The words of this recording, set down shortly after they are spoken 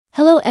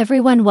Hello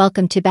everyone,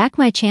 welcome to back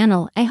my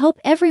channel. I hope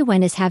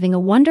everyone is having a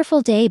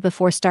wonderful day.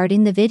 Before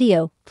starting the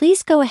video,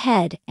 please go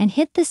ahead and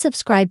hit the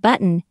subscribe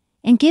button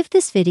and give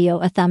this video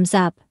a thumbs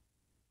up.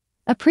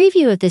 A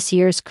preview of this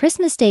year's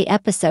Christmas Day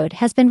episode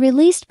has been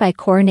released by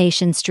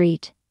Coronation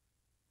Street.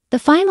 The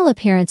final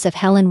appearance of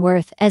Helen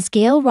Worth as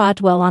Gail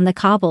Rodwell on the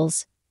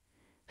Cobbles,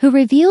 who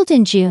revealed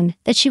in June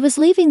that she was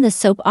leaving the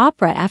soap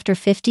opera after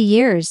 50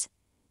 years,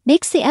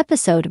 makes the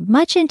episode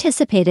much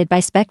anticipated by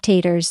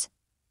spectators.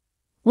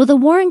 Will the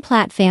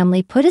Warren-Platt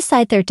family put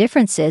aside their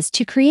differences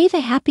to create a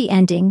happy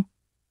ending?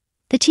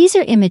 The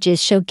teaser images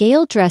show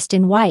Gail dressed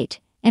in white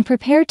and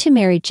prepared to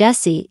marry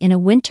Jesse in a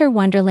winter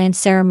wonderland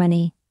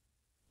ceremony.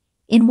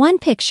 In one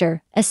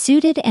picture, a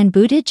suited and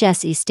booted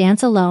Jesse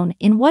stands alone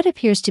in what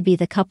appears to be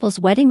the couple's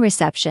wedding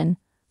reception,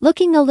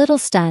 looking a little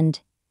stunned.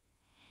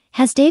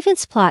 Has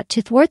David's plot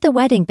to thwart the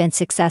wedding been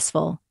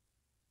successful?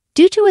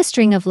 Due to a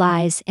string of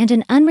lies and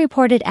an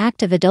unreported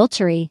act of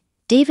adultery,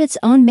 David's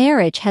own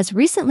marriage has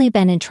recently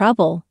been in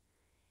trouble.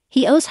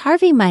 He owes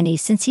Harvey money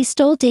since he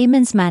stole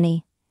Damon's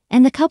money,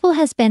 and the couple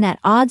has been at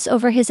odds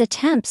over his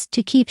attempts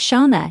to keep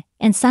Shona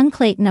and son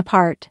Clayton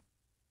apart.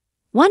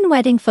 One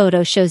wedding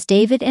photo shows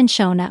David and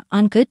Shona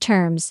on good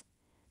terms,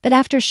 but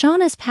after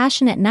Shona's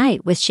passionate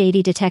night with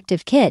shady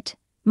Detective Kit,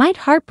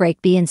 might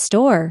heartbreak be in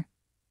store?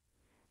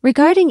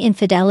 Regarding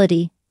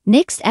infidelity,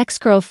 Nick's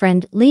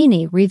ex-girlfriend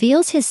Leanie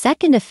reveals his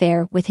second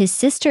affair with his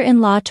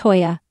sister-in-law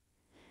Toya,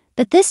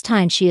 but this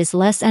time she is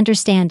less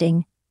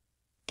understanding.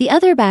 The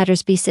other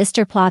Battersby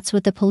sister plots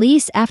with the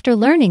police after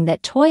learning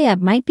that Toya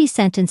might be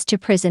sentenced to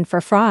prison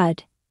for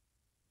fraud.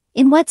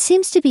 In what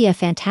seems to be a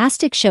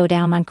fantastic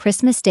showdown on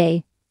Christmas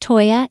Day,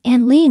 Toya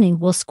and Leanie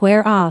will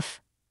square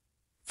off.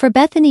 For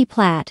Bethany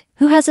Platt,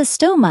 who has a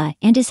stoma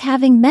and is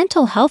having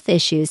mental health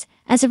issues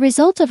as a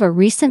result of a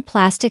recent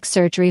plastic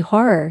surgery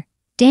horror,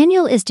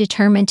 Daniel is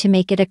determined to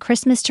make it a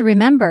Christmas to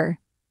remember.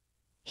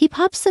 He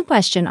pops the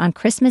question on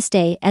Christmas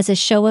Day as a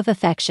show of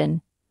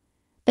affection.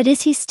 But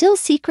is he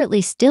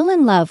secretly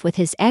in love with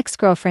his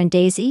ex-girlfriend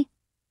Daisy?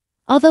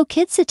 Although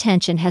Kit's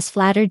attention has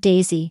flattered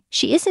Daisy,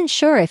 she isn't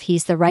sure if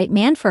he's the right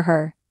man for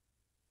her.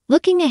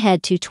 Looking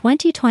ahead to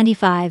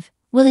 2025,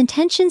 will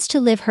intentions to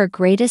live her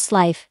greatest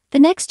life the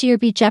next year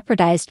be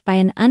jeopardized by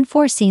an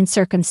unforeseen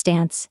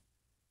circumstance?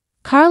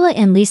 Carla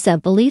and Lisa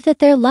believe that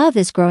their love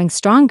is growing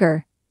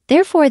stronger,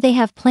 therefore they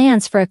have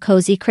plans for a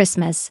cozy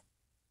Christmas.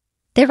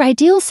 Their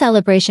ideal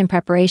celebration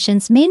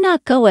preparations may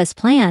not go as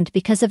planned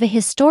because of a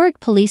historic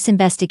police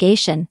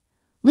investigation,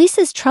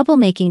 Lisa's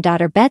troublemaking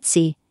daughter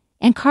Betsy,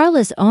 and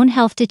Carla's own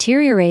health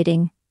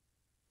deteriorating.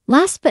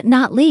 Last but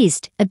not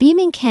least, a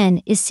beaming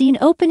Ken is seen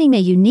opening a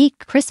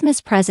unique Christmas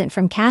present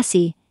from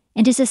Cassie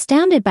and is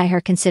astounded by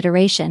her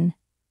consideration.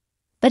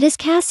 But is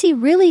Cassie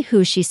really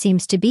who she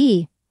seems to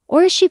be,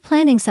 or is she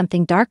planning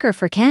something darker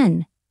for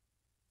Ken?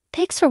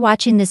 Thanks for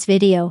watching this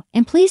video,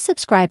 and please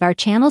subscribe our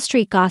channel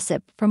Street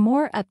Gossip for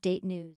more update news.